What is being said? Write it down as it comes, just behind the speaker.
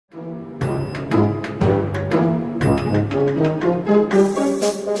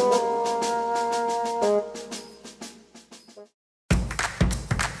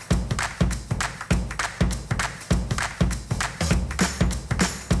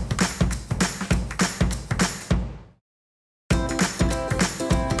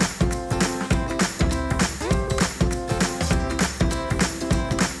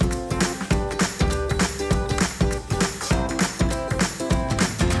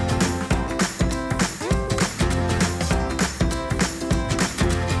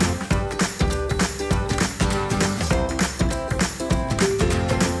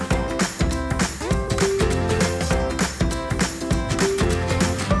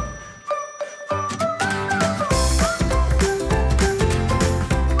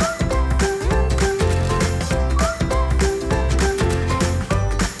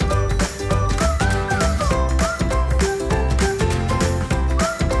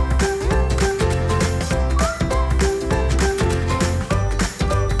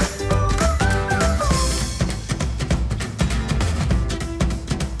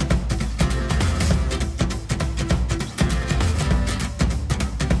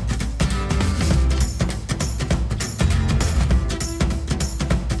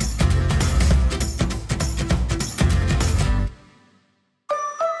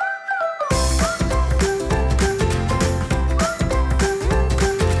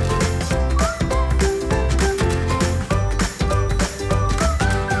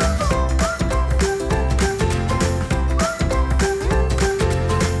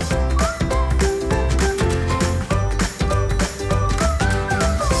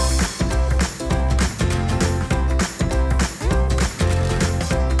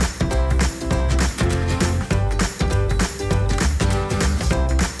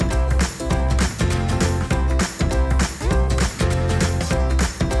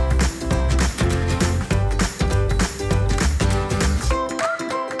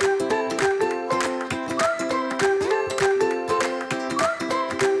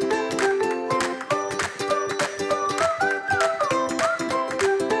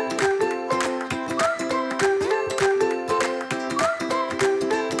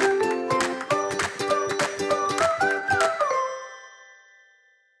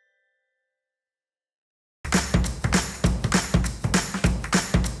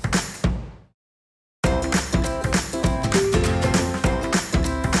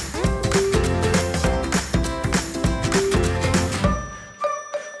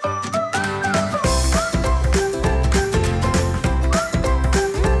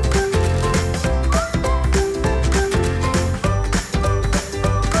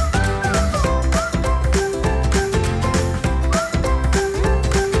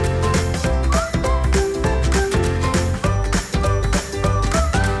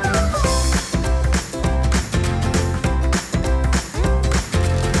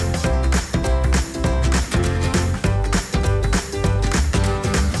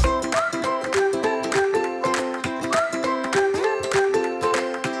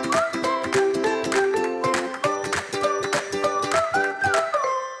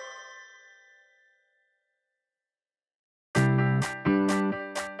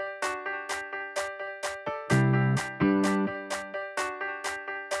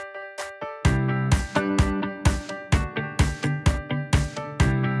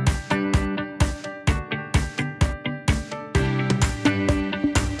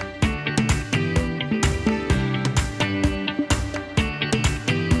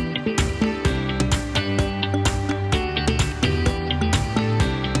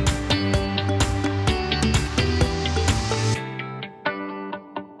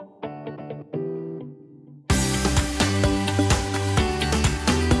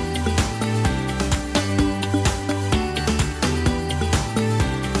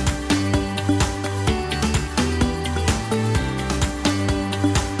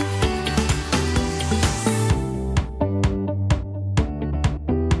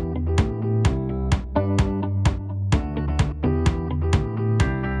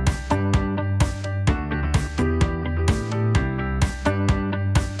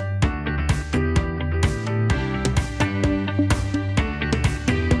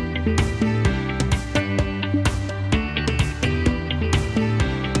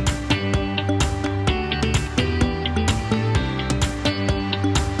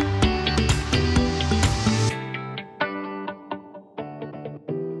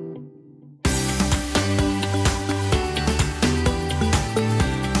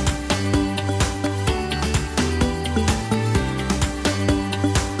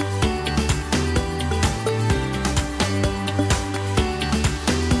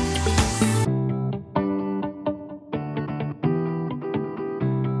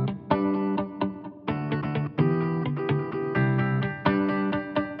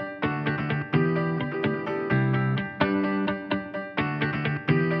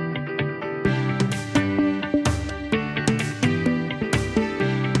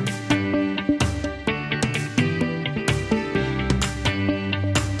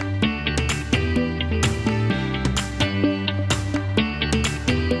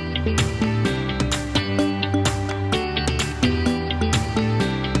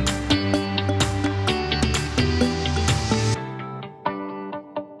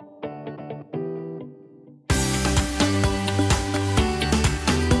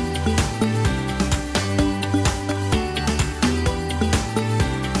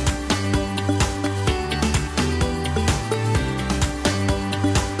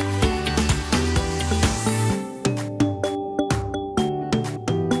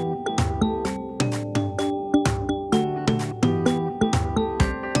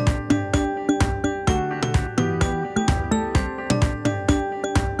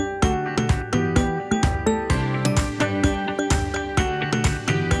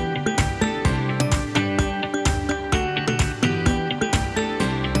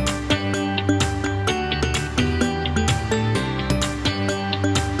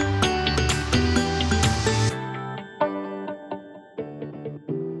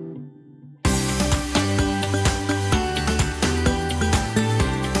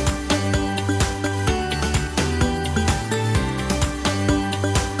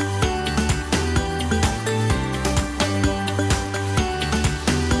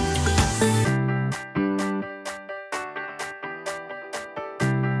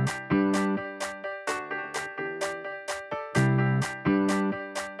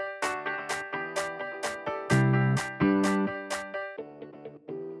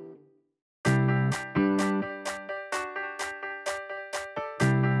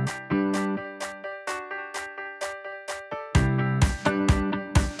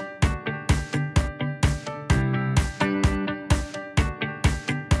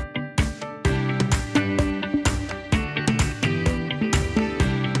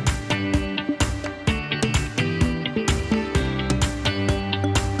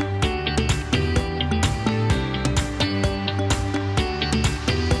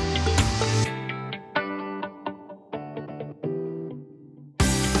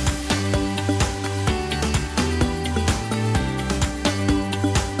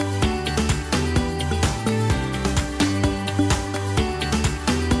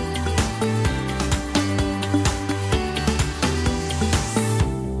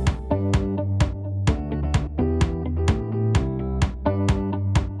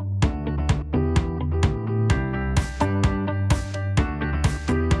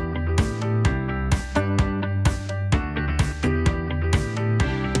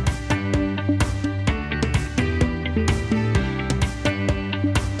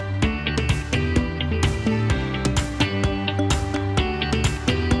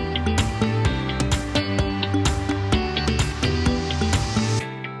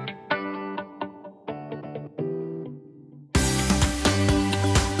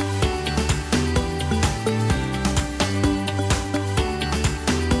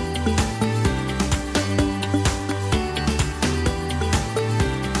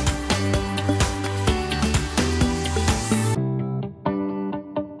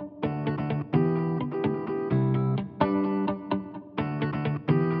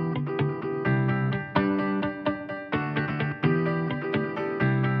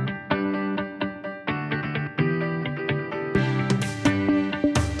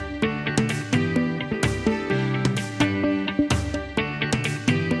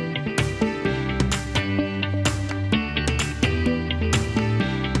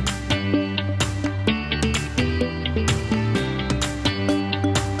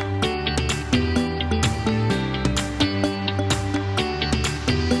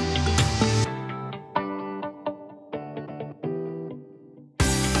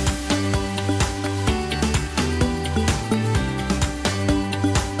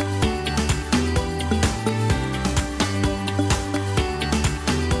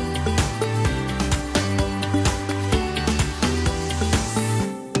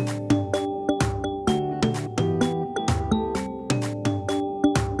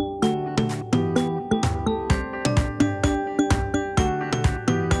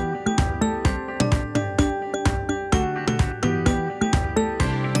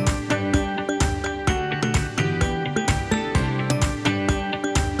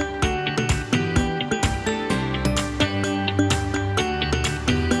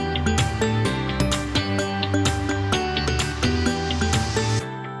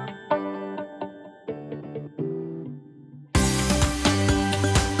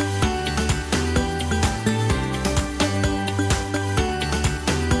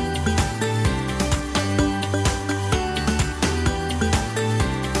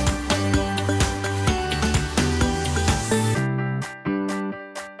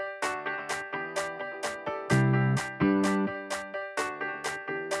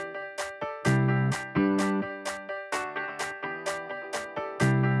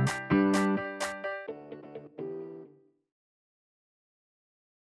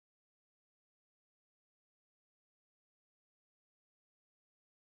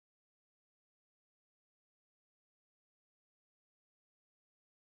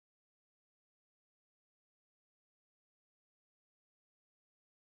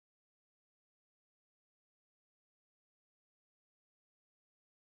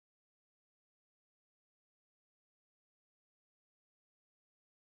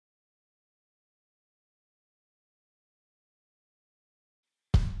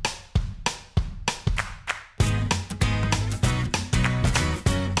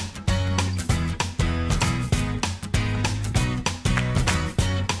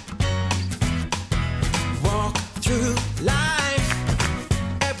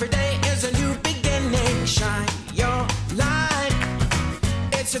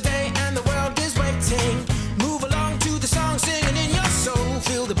yesterday and the world is waiting. Move along to the song, singing in your soul.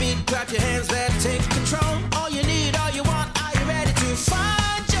 Feel the beat, clap your hands, let it take control. All you need, all you want, are you ready to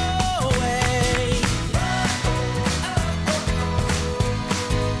find your way?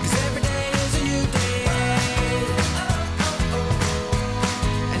 'Cause every day is a new day,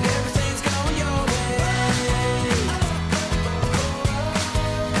 and everything's going your way.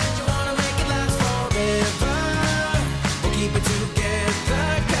 And you wanna make it last forever. We'll keep it together,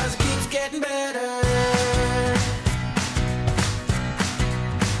 'cause it keeps getting better.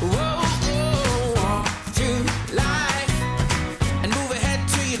 Whoa, walk through life and move ahead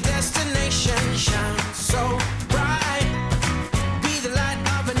to your destination. Shine so bright, be the light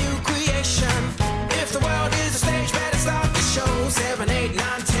of a new creation. If the world is a stage, better start the show. 7, 8,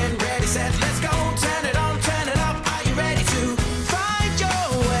 9, 10, ready, set, let's go. Turn it on, turn it up. Are you ready to find your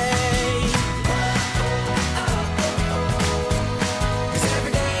way? 'Cause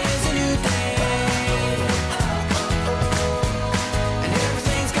every day is a new day, and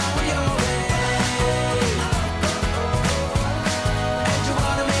everything's going your way. And you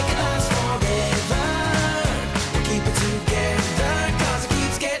wanna make it last forever. We'll keep it together, 'cause it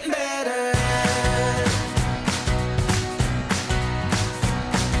keeps getting better.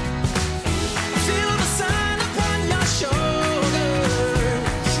 Feel the sun upon your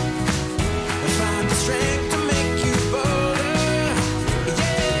shoulders. Find the strength to make you bolder.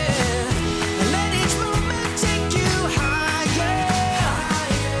 Yeah. And let each moment take you higher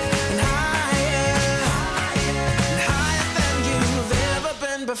and higher and higher than you've ever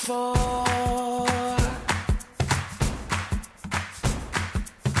been before.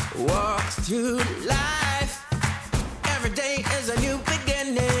 Walk through life. Every day is a new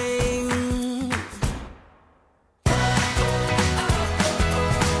beginning.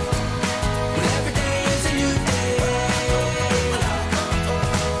 Every day is a new day,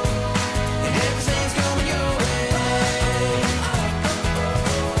 and everything's going your way.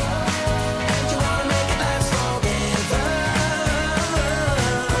 And you wanna make it last forever.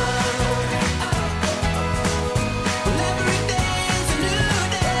 Well, every day is a new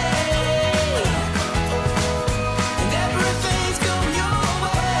day, and everything's going your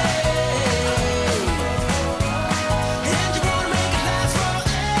way. And you wanna make it last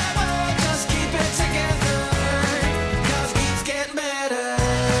forever. Just keep it together, 'cause it keeps getting better.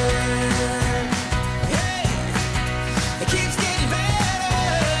 Hey, it keeps getting better.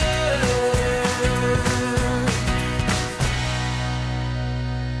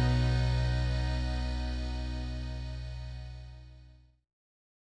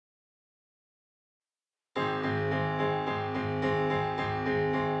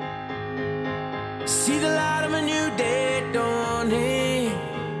 See the light of a new day dawning.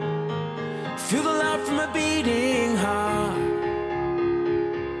 Feel the love from a beating heart.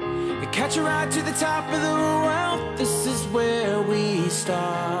 You catch a ride to the top of the world. This is where we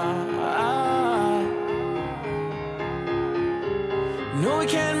start. No, we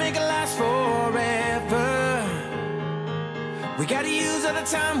can't make it last forever. We gotta use all the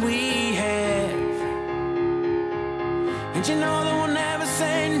time we have. And you know that we'll never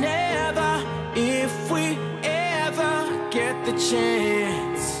say never if we ever get the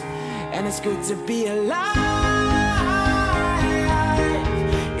chance. And it's good to be alive.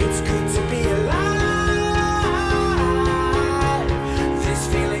 It's good to be alive. This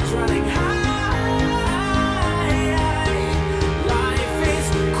feeling's running high. Life is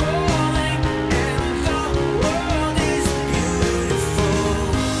calling and the world is beautiful.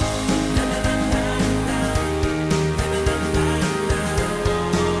 Na na na na na, na na na na na.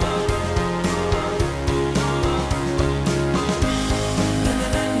 Na na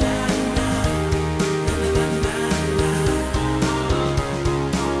na na na, na na na na.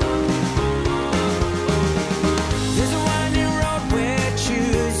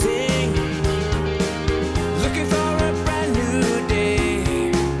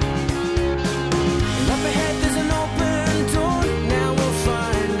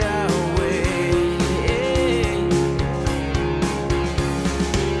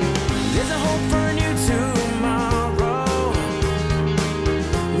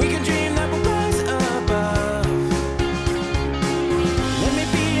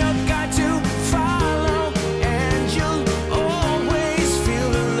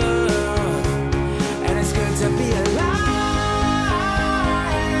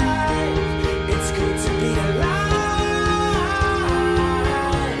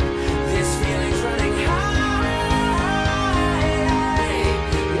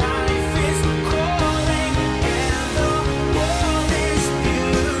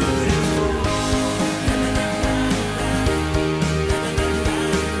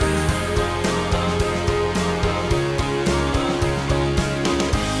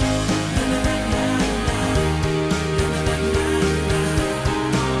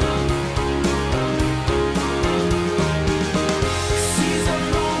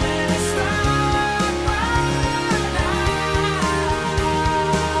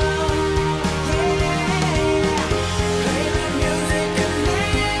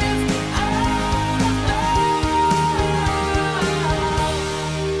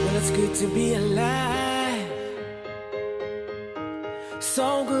 good to be alive.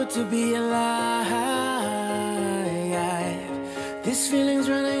 So good to be alive. This feeling's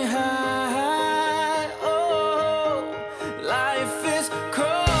running high.